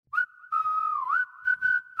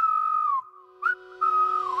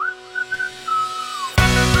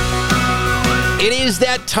It is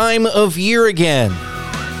that time of year again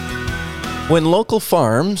when local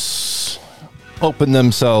farms open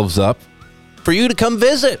themselves up for you to come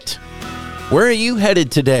visit. Where are you headed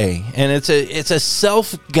today? And it's a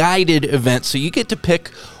self-guided event, so you get to pick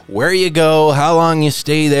where you go, how long you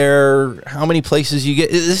stay there, how many places you get.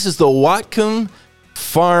 This is the Whatcom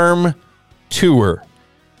Farm Tour.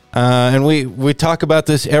 And we talk about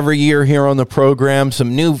this every year here on the program.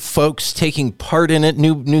 Some new folks taking part in it,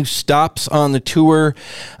 new stops on the tour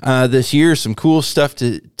this year. Some cool stuff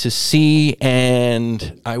to see.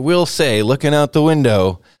 And I will say, looking out the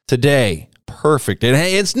window today, perfect. And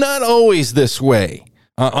hey, it's not always this way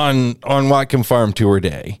on Whatcom Farm Tour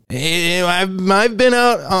Day. I've been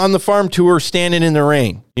out on the farm tour standing in the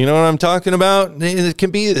rain. You know what I'm talking about? It can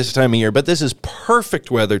be this time of year, but this is perfect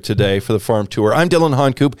weather today for the farm tour. I'm Dillon.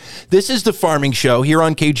 This is the Farming Show here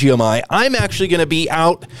on KGMI. I'm actually going to be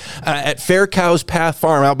out at Fair Cows Path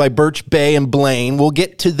Farm out by Birch Bay and Blaine. We'll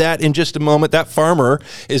get to that in just a moment. That farmer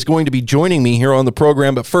is going to be joining me here on the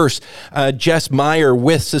program. But first, Jess Meyer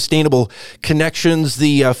with Sustainable Connections,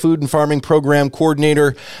 the food and farming program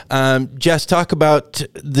coordinator. Jess, talk about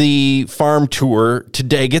the farm tour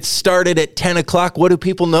today. Gets started at 10 o'clock. What do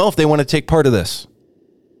people know if they want to take part of this?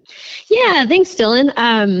 Yeah, thanks, Dillon.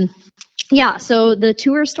 So the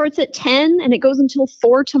tour starts at 10 and it goes until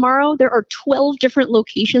 4 tomorrow. There are 12 different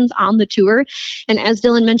locations on the tour. And as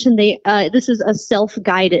Dillon mentioned, this is a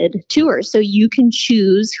self-guided tour, so you can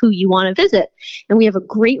choose who you want to visit. And we have a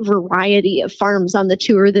great variety of farms on the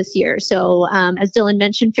tour this year. So as Dillon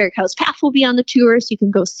mentioned, Fair Cows Path will be on the tour, so you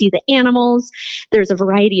can go see the animals. There's a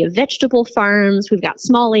variety of vegetable farms. We've got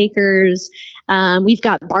small acres. We've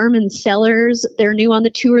got Barman Cellars. They're new on the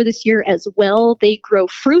tour this year as well. They grow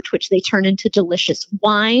fruit, which they turn into delicious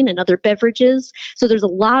wine and other beverages. So there's a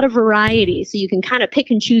lot of variety. So you can kind of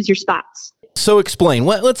pick and choose your spots. So explain,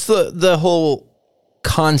 what's the whole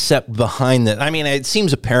concept behind that? I mean, it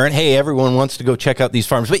seems apparent. Hey, everyone wants to go check out these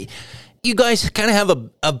farms, but you guys kind of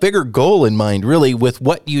have a bigger goal in mind, really, with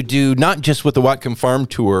what you do, not just with the Whatcom Farm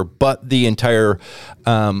Tour, but the entire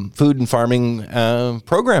food and farming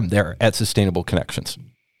program there at Sustainable Connections.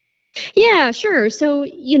 Yeah, sure. So,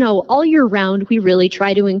 all year round, we really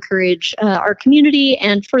try to encourage our community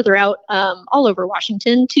and further out all over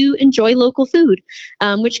Washington to enjoy local food,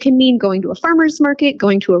 which can mean going to a farmer's market,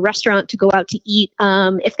 going to a restaurant to go out to eat.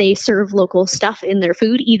 If they serve local stuff in their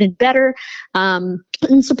food, even better,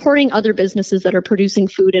 and supporting other businesses that are producing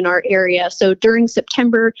food in our area. So during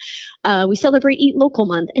September, we celebrate Eat Local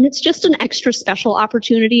Month, and it's just an extra special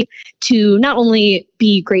opportunity to not only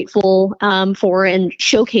be grateful for and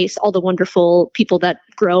showcase all the wonderful people that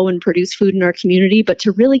grow and produce food in our community, but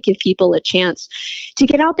to really give people a chance to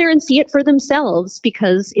get out there and see it for themselves.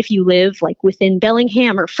 Because if you live like within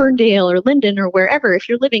Bellingham or Ferndale or Linden or wherever, if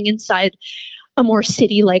you're living inside a more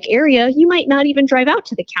city-like area, you might not even drive out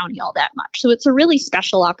to the county all that much. So it's a really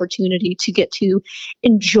special opportunity to get to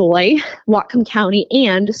enjoy Whatcom County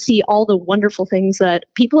and see all the wonderful things that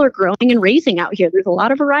people are growing and raising out here. There's a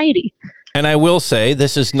lot of variety. And I will say,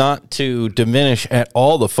 this is not to diminish at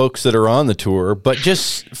all the folks that are on the tour, but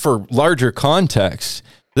just for larger context,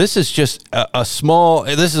 this is just a small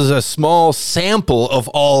sample of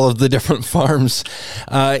all of the different farms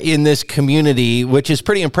in this community, which is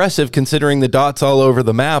pretty impressive considering the dots all over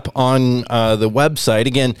the map on the website.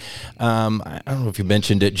 Again, I don't know if you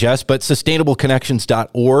mentioned it, Jess, but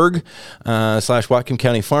sustainableconnections.org /Whatcom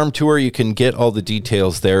County Farm Tour. You can get all the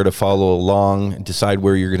details there to follow along and decide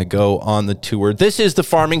where you're going to go on the tour. This is the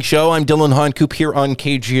Farming Show. I'm Dillon here on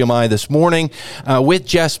KGMI this morning with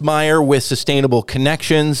Jess Meyer with Sustainable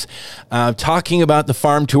Connections. Talking about the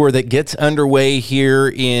farm tour that gets underway here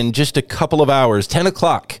in just a couple of hours. 10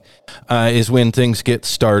 o'clock is when things get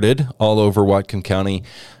started all over Whatcom County.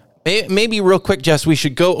 Maybe real quick, Jess, we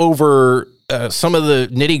should go over some of the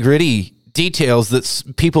nitty-gritty details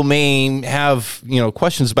that people may have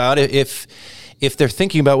questions about if they're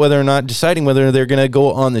thinking about whether or not deciding whether they're going to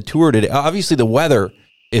go on the tour today. Obviously, the weather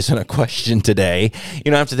isn't a question today. You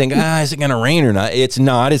don't have to think, is it going to rain or not? It's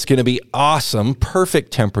not. It's going to be awesome.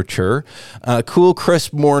 Perfect temperature. Cool,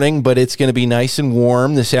 crisp morning, but it's going to be nice and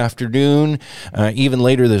warm this afternoon, even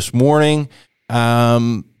later this morning.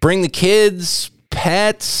 Bring the kids,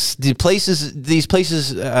 pets. These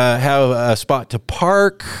places have a spot to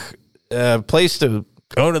park, a place to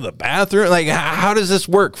go to the bathroom. Like, how does this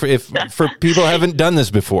work for people who haven't done this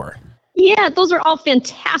before? Yeah, those are all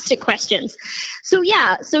fantastic questions. So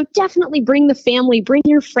definitely bring the family, bring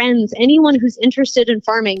your friends, anyone who's interested in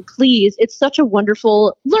farming, please. It's such a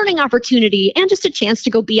wonderful learning opportunity and just a chance to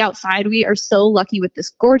go be outside. We are so lucky with this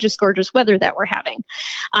gorgeous, gorgeous weather that we're having.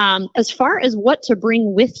 As far as what to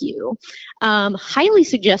bring with you, highly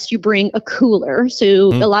suggest you bring a cooler.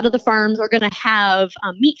 So a lot of the farms are going to have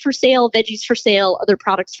meat for sale, veggies for sale, other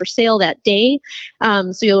products for sale that day.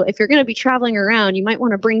 So if you're going to be traveling around, you might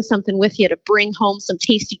want to bring something with you to bring home some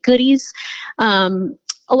tasty goodies.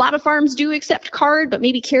 A lot of farms do accept card, but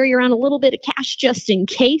maybe carry around a little bit of cash just in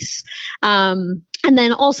case. And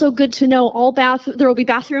then also good to know there will be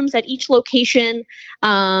bathrooms at each location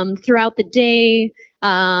throughout the day.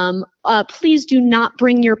 Please do not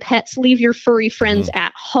bring your pets, leave your furry friends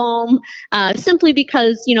at home, simply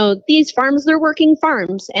because, these farms, they're working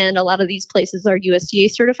farms, and a lot of these places are USDA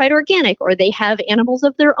certified organic, or they have animals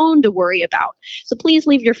of their own to worry about. So please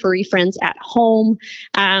leave your furry friends at home.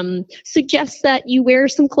 Suggest that you wear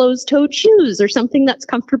some closed-toed shoes or something that's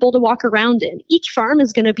comfortable to walk around in. Each farm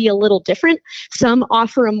is going to be a little different. Some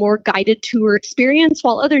offer a more guided tour experience,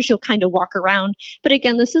 while others you'll kind of walk around. But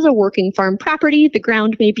again, this is a working farm property. The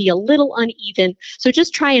ground may be a little uneven, so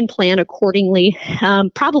just try and plan accordingly.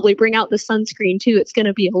 Probably bring out the sunscreen too. It's going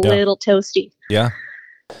to be a little toasty. Yeah.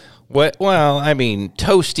 Well, I mean,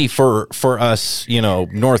 toasty for us,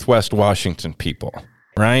 Northwest Washington people,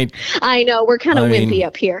 right? I know, we're kind of wimpy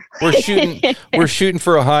up here. We're shooting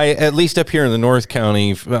for a high, at least up here in the North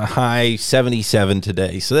County, high 77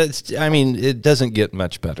 today. So it doesn't get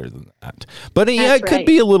much better than that. But it could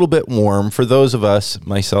be a little bit warm for those of us,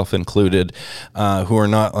 myself included, who are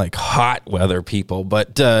not like hot weather people.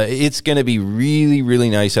 But it's going to be really, really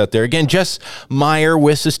nice out there. Again, Jess Meyer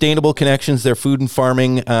with Sustainable Connections, their food and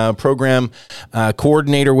farming program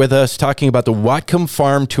coordinator with us, talking about the Whatcom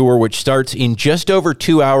Farm Tour, which starts in just over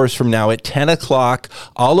 2 hours from now at 10 o'clock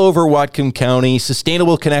all over Whatcom County.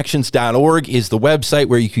 SustainableConnections.org is the website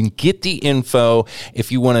where you can get the info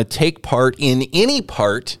if you want to take part in any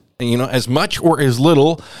part, as much or as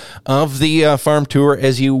little of the farm tour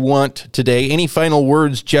as you want today. Any final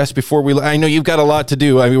words, Jess, before I know you've got a lot to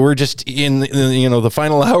do. I mean, we're just in, the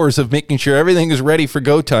final hours of making sure everything is ready for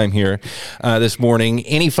go time here this morning.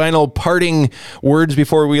 Any final parting words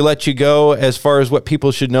before we let you go as far as what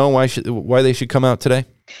people should know, why they should come out today?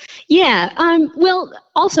 Yeah. Well,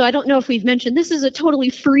 also, I don't know if we've mentioned, this is a totally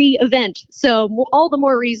free event. So all the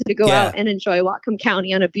more reason to go out and enjoy Whatcom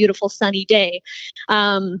County on a beautiful sunny day.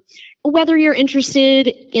 Whether you're interested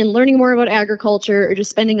in learning more about agriculture or just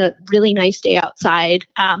spending a really nice day outside,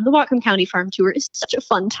 the Whatcom County Farm Tour is such a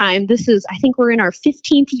fun time. I think we're in our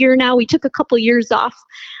 15th year now. We took a couple years off,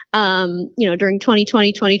 during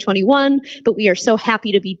 2020, 2021, but we are so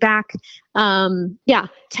happy to be back.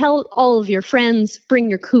 Tell all of your friends, bring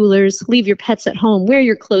your coolers, leave your pets at home, wear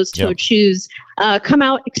your closed-toed shoes, come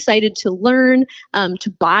out excited to learn, to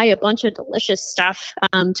buy a bunch of delicious stuff,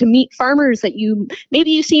 to meet farmers that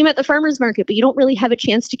maybe you see them at the farmer's market, but you don't really have a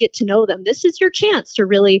chance to get to know them. This is your chance to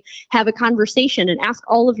really have a conversation and ask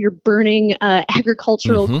all of your burning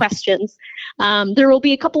agricultural questions. There will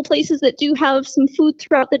be a couple places that do have some food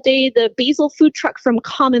throughout the day. The basil food truck from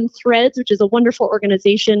Common Threads, which is a wonderful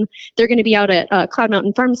organization. They're going to be out at Cloud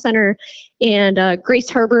Mountain Farm Center, and Grace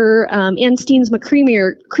Harbor and Steensma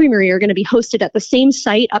Creamery are going to be hosted at the same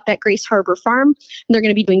site up at Grace Harbor Farm. And they're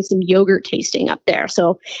going to be doing some yogurt tasting up there.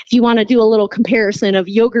 So if you want to do a little comparison of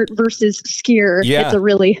yogurt versus skyr, it's a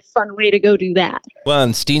really fun way to go do that. Well,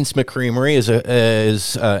 and Steensma Creamery is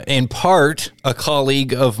in part a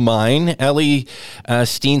colleague of mine, Ellie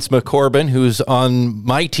Steensma Corbin, who's on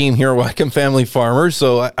my team here at Whatcom Family Farmers.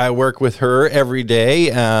 So I work with her every day,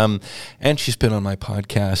 and she's been on my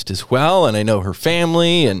podcast as well. And I know her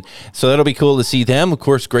family, and so that'll be cool to see them. Of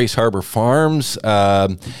course, Grace Harbor Farms.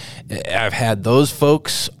 I've had those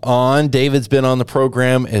folks on. David's been on the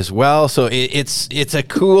program as well. So it's a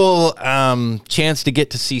cool chance to get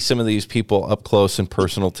to see some of these people up close and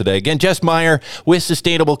personal today. Again, Jess Meyer with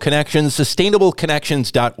Sustainable Connections,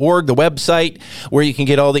 sustainableconnections.org, the website where you can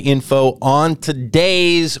get all the info on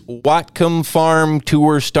today's Whatcom Farm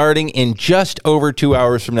Tour starting in just over 2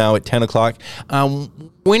 hours from now at 10 o'clock.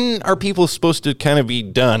 When are people supposed to kind of be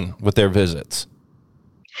done with their visits?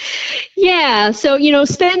 Yeah, so,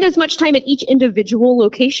 spend as much time at each individual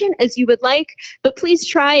location as you would like, but please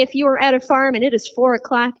try, if you are at a farm and it is 4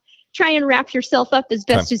 o'clock, try and wrap yourself up as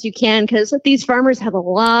best as you can, because these farmers have a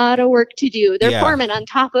lot of work to do. They're farming on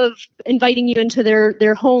top of inviting you into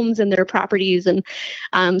their homes and their properties. And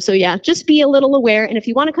just be a little aware. And if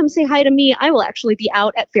you want to come say hi to me, I will actually be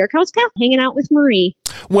out at Faircow's Path hanging out with Marie.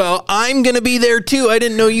 Well, I'm going to be there too. I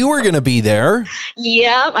didn't know you were going to be there.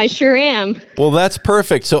 Yeah, I sure am. Well, that's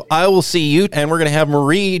perfect. So I will see you, and we're going to have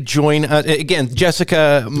Marie join again. Jess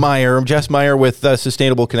Meyer with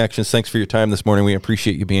Sustainable Connections. Thanks for your time this morning. We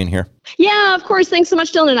appreciate you being here. Yeah, of course. Thanks so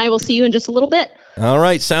much, Dillon, and I will see you in just a little bit. All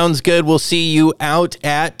right, sounds good. We'll see you out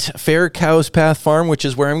at Fair Cows Path Farm, which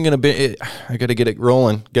is where I'm going to be. I got to get it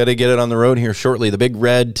rolling. Got to get it on the road here shortly. The big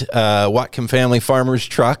red Whatcom family farmer's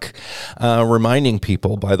truck, reminding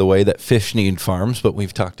people, by the way, that fish need farms, but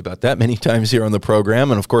we've talked about that many times here on the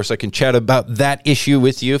program. And of course, I can chat about that issue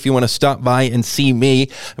with you if you want to stop by and see me.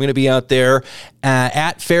 I'm going to be out there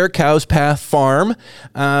at Fair Cows Path Farm.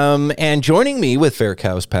 And joining me with Fair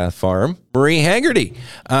Cows Path Farm, Marie Hegarty,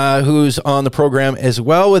 who's on the program as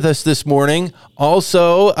well with us this morning.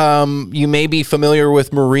 Also, you may be familiar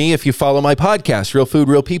with Marie if you follow my podcast, Real Food,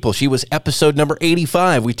 Real People. She was episode number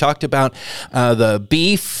 85. We talked about the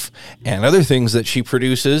beef and other things that she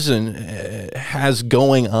produces and has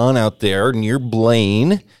going on out there near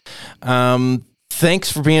Blaine.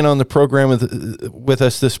 Thanks for being on the program with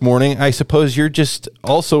us this morning. I suppose you're just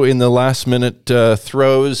also in the last minute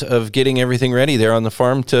throes of getting everything ready there on the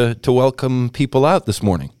farm to welcome people out this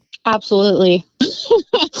morning. Absolutely.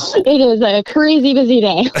 It is a crazy busy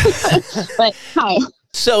day. But hi.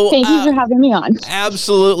 So thank you for having me on.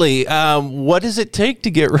 Absolutely. What does it take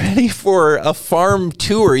to get ready for a farm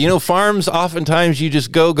tour? You know, farms, oftentimes you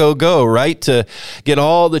just go, right? To get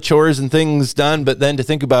all the chores and things done. But then to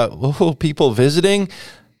think about people visiting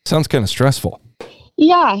sounds kind of stressful.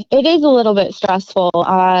 Yeah, it is a little bit stressful.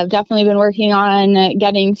 I've definitely been working on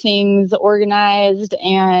getting things organized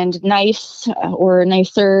and nice or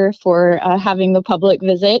nicer for having the public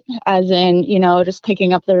visit, as in, just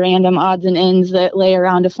picking up the random odds and ends that lay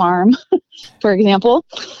around a farm, for example.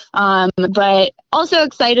 But also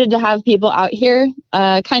excited to have people out here,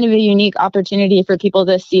 kind of a unique opportunity for people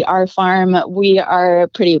to see our farm. We are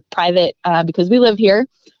pretty private because we live here.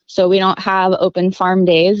 So we don't have open farm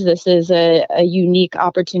days. This is a unique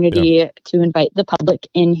opportunity to invite the public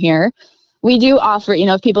in here. We do offer,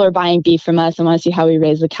 if people are buying beef from us and want to see how we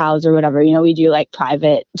raise the cows or whatever, we do like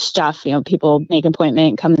private stuff, people make an appointment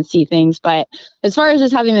and come and see things. But as far as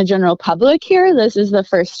just having the general public here, this is the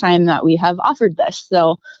first time that we have offered this.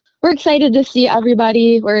 So we're excited to see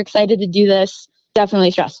everybody. We're excited to do this.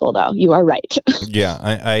 Definitely stressful though. You are right. Yeah,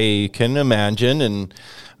 I can imagine. And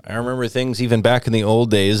I remember things even back in the old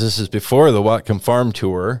days. This is before the Whatcom Farm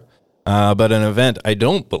Tour, but an event, I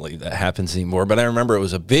don't believe that happens anymore, but I remember it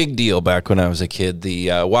was a big deal back when I was a kid. The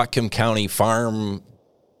Whatcom County Farm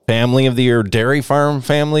Family of the Year, Dairy Farm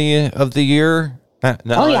Family of the Year.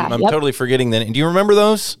 I'm totally forgetting that. Do you remember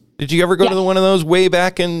those? Did you ever go to one of those way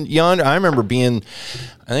back in yonder? I remember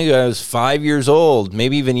I think I was 5 years old,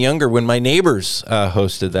 maybe even younger, when my neighbors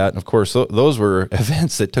hosted that. And of course, those were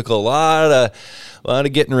events that took a lot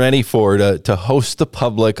of getting ready for to host the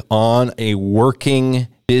public on a working,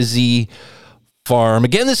 busy farm.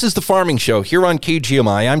 Again, this is the Farming Show here on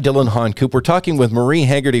KGMI. I'm Dillon Honcoop. We're talking with Marie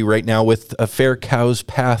Hegarty right now with Fair Cows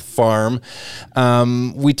Path Farm.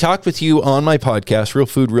 We talked with you on my podcast, Real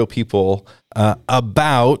Food, Real People,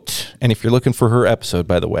 about, and if you're looking for her episode,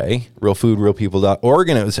 by the way, realfoodrealpeople.org,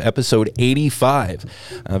 and it was episode 85.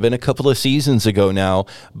 Been a couple of seasons ago now.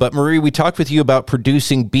 But Marie, we talked with you about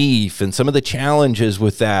producing beef and some of the challenges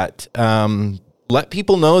with that. Let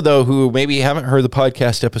people know, though, who maybe haven't heard the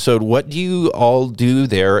podcast episode, what do you all do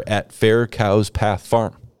there at Fair Cows Path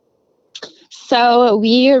Farm? So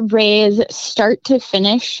we raise start to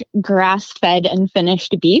finish grass-fed and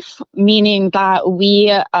finished beef, meaning that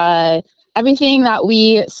we everything that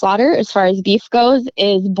we slaughter as far as beef goes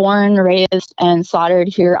is born, raised, and slaughtered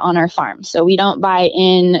here on our farm. So we don't buy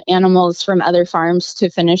in animals from other farms to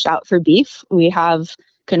finish out for beef. We have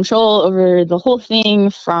control over the whole thing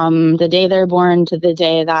from the day they're born to the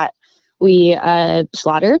day that we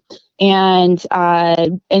slaughter. And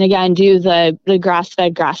again, do the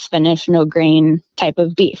grass-fed, grass-finished, no grain type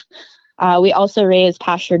of beef. We also raise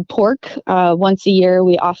pastured pork. Once a year,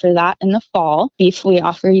 we offer that in the fall. Beef we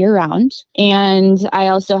offer year-round. And I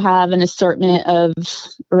also have an assortment of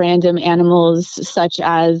random animals such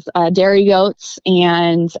as dairy goats,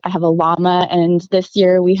 and I have a llama, and this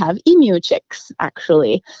year we have emu chicks,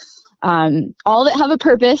 actually. All that have a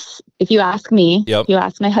purpose, if you ask me. Yep. If you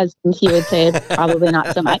ask my husband, he would say probably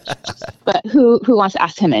not so much. But who wants to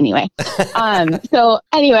ask him anyway? So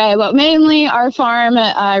anyway, but mainly our farm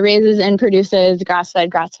raises and produces grass-fed,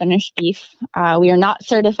 grass-finished beef. We are not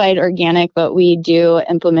certified organic, but we do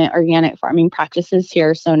implement organic farming practices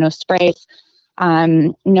here. So no sprays,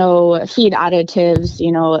 no feed additives,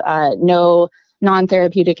 no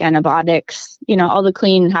non-therapeutic antibiotics, all the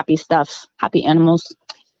clean, happy stuff, happy animals.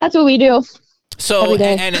 That's what we do. So,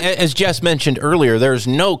 and as Jess mentioned earlier, there's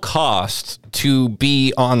no cost to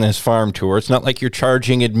be on this farm tour. It's not like you're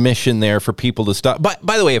charging admission there for people to stop.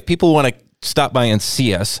 By the way, if people want to stop by and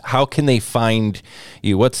see us, how can they find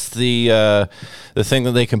you? What's the thing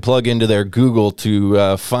that they can plug into their Google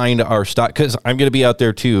to find our stock? Because I'm going to be out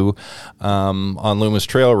there too on Loomis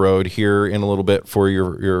Trail Road here in a little bit for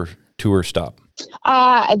your tour stop.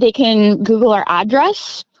 They can Google our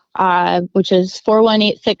address, which is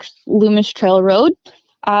 4186 Loomis Trail Road.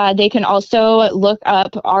 They can also look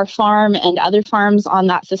up our farm and other farms on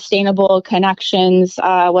that Sustainable Connections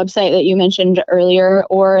website that you mentioned earlier,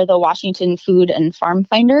 or the Washington Food and Farm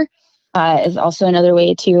Finder is also another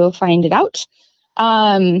way to find it out.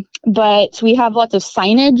 But we have lots of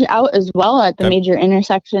signage out as well at the major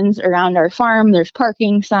intersections around our farm. There's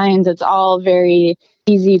parking signs. It's all very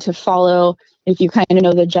easy to follow if you kind of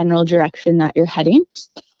know the general direction that you're heading.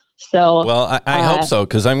 So, well, I hope so,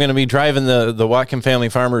 because I'm going to be driving the Whatcom Family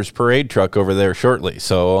Farmers Parade truck over there shortly.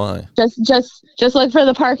 So just look for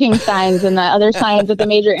the parking signs and the other signs at the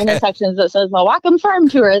major intersections that says the Whatcom Farm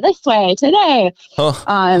Tour this way today.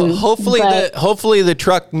 Hopefully the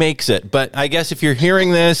truck makes it. But I guess if you're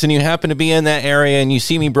hearing this and you happen to be in that area and you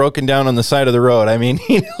see me broken down on the side of the road, I mean,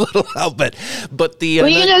 you need a little help. But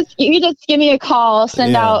the you just give me a call. I'll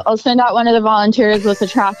send out one of the volunteers with a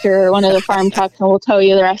tractor or one of the farm trucks, and we'll tow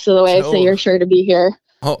you the rest of the way, so you're sure to be here.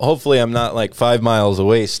 Hopefully I'm not like 5 miles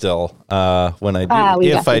away still when I do.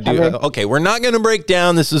 If I do. Okay, we're not going to break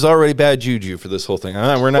down. This is already bad juju for this whole thing.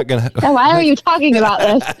 We're not going to. Why are you talking about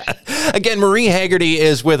this? Again, Marie Hegarty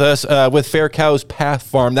is with us with Fair Cows Path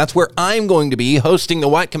Farm. That's where I'm going to be hosting the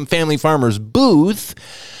Whatcom Family Farmers booth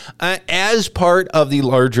as part of the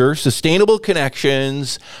larger Sustainable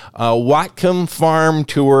Connections Whatcom Farm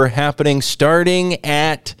Tour happening starting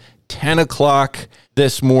at 10 o'clock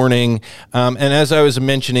this morning. And as I was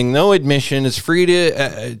mentioning, no admission. It's free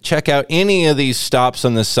to check out any of these stops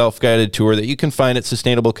on this self-guided tour that you can find at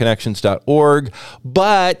sustainableconnections.org.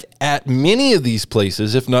 But at many of these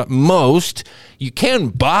places, if not most, you can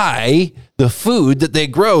buy the food that they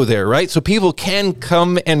grow there, right? So people can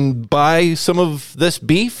come and buy some of this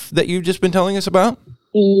beef that you've just been telling us about?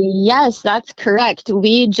 Yes, that's correct.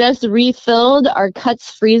 We just refilled our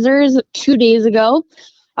cuts freezers 2 days ago.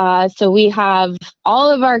 So we have all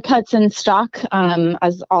of our cuts in stock,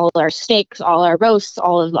 as all our steaks, all our roasts,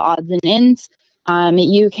 all of the odds and ends.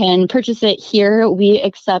 You can purchase it here. We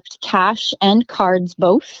accept cash and cards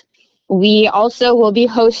both. We also will be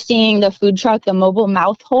hosting the food truck, the Mobile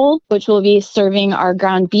Mouth Hole, which will be serving our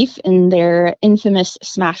ground beef in their infamous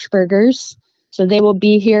smash burgers. So they will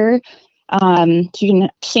be here. So you can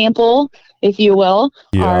sample, if you will.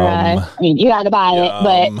 You got to buy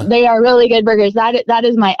it, but they are really good burgers. That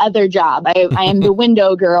is my other job. I am the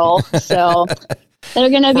window girl. So they're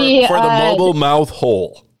going to be for the Mobile Mouth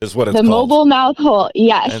Hole is what it's called. The Mobile Mouth Hole.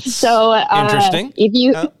 Yes. That's so interesting. If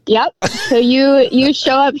you, So you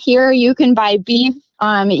show up here, you can buy beef.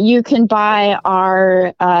 You can buy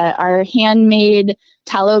our handmade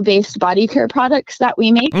tallow-based body care products that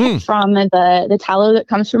we make from the tallow that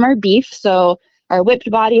comes from our beef. So our whipped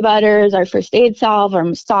body butters, our first aid salve, our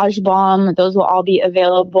massage balm, those will all be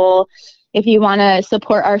available. If you want to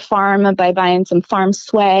support our farm by buying some farm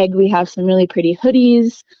swag, we have some really pretty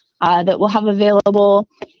hoodies that we'll have available.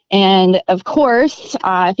 And of course,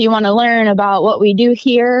 if you want to learn about what we do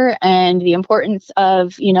here and the importance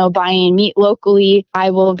of, buying meat locally, I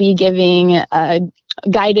will be giving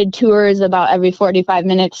guided tours about every 45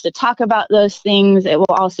 minutes to talk about those things. It will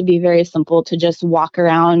also be very simple to just walk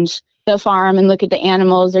around the farm and look at the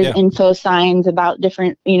animals. There's info signs about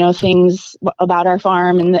different, things about our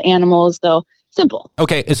farm and the animals. So simple.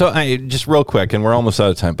 Okay. So I just real quick, and we're almost out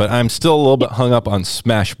of time, but I'm still a little bit hung up on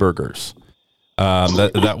smash burgers.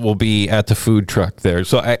 That will be at the food truck there.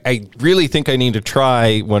 So I really think I need to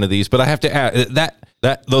try one of these, but I have to add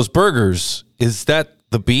that those burgers, is that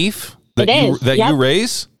the beef that you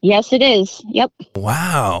raise? Yes, it is. Yep.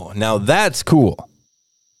 Wow. Now that's cool.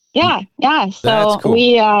 Yeah. So cool.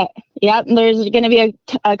 we, there's going to be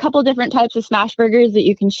a couple different types of smash burgers that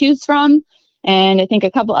you can choose from. And I think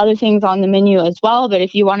a couple other things on the menu as well. But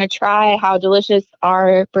if you want to try how delicious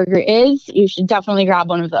our burger is, you should definitely grab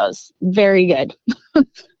one of those. Very good.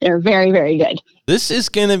 They're very, very good. This is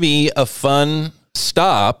going to be a fun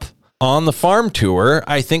stop on the farm tour.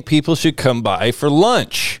 I think people should come by for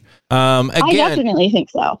lunch. I definitely think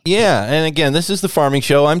so. Yeah. And again, this is the Farming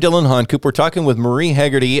Show. I'm Dillon Honcoop. We're talking with Marie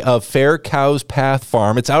Hegarty of Fair Cows Path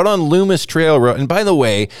Farm. It's out on Loomis Trail Road. And by the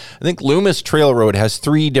way, I think Loomis Trail Road has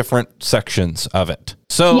 3 different sections of it.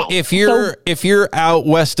 So if you're out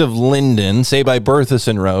west of Linden, say by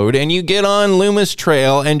Berthisson Road, and you get on Loomis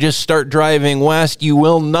Trail and just start driving west, you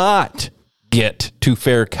will not get to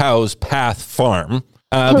Fair Cows Path Farm.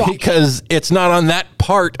 because it's not on that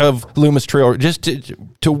part of Loomis Trail, just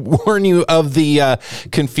to warn you of the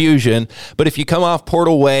confusion. But if you come off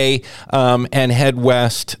Portal Way and head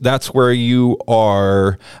west, that's where you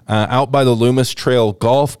are, out by the Loomis Trail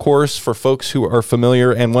golf course for folks who are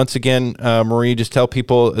familiar. And once again, Marie, just tell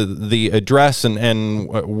people the address and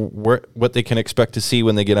what they can expect to see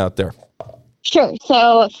when they get out there. Sure.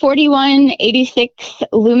 So 4186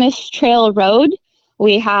 Loomis Trail Road.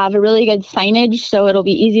 We have a really good signage, so it'll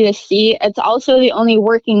be easy to see. It's also the only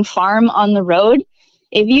working farm on the road.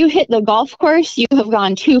 If you hit the golf course, you have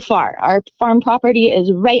gone too far. Our farm property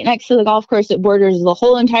is right next to the golf course. It borders the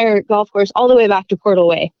whole entire golf course all the way back to Portal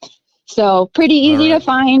Way. So pretty easy to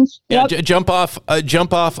find. Yeah, jump off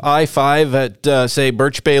I-5 at say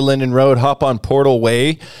Birch Bay Linden Road. Hop on Portal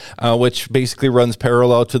Way, which basically runs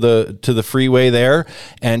parallel to the freeway there,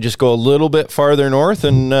 and just go a little bit farther north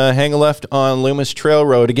and hang a left on Loomis Trail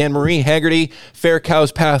Road. Again, Marie Hegarty, Fair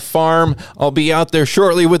Cows Path Farm. I'll be out there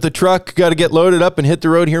shortly with the truck. Got to get loaded up and hit the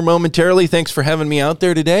road here momentarily. Thanks for having me out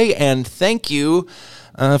there today, and thank you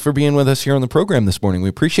for being with us here on the program this morning. We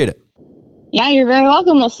appreciate it. Yeah, you're very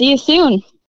welcome. We'll see you soon.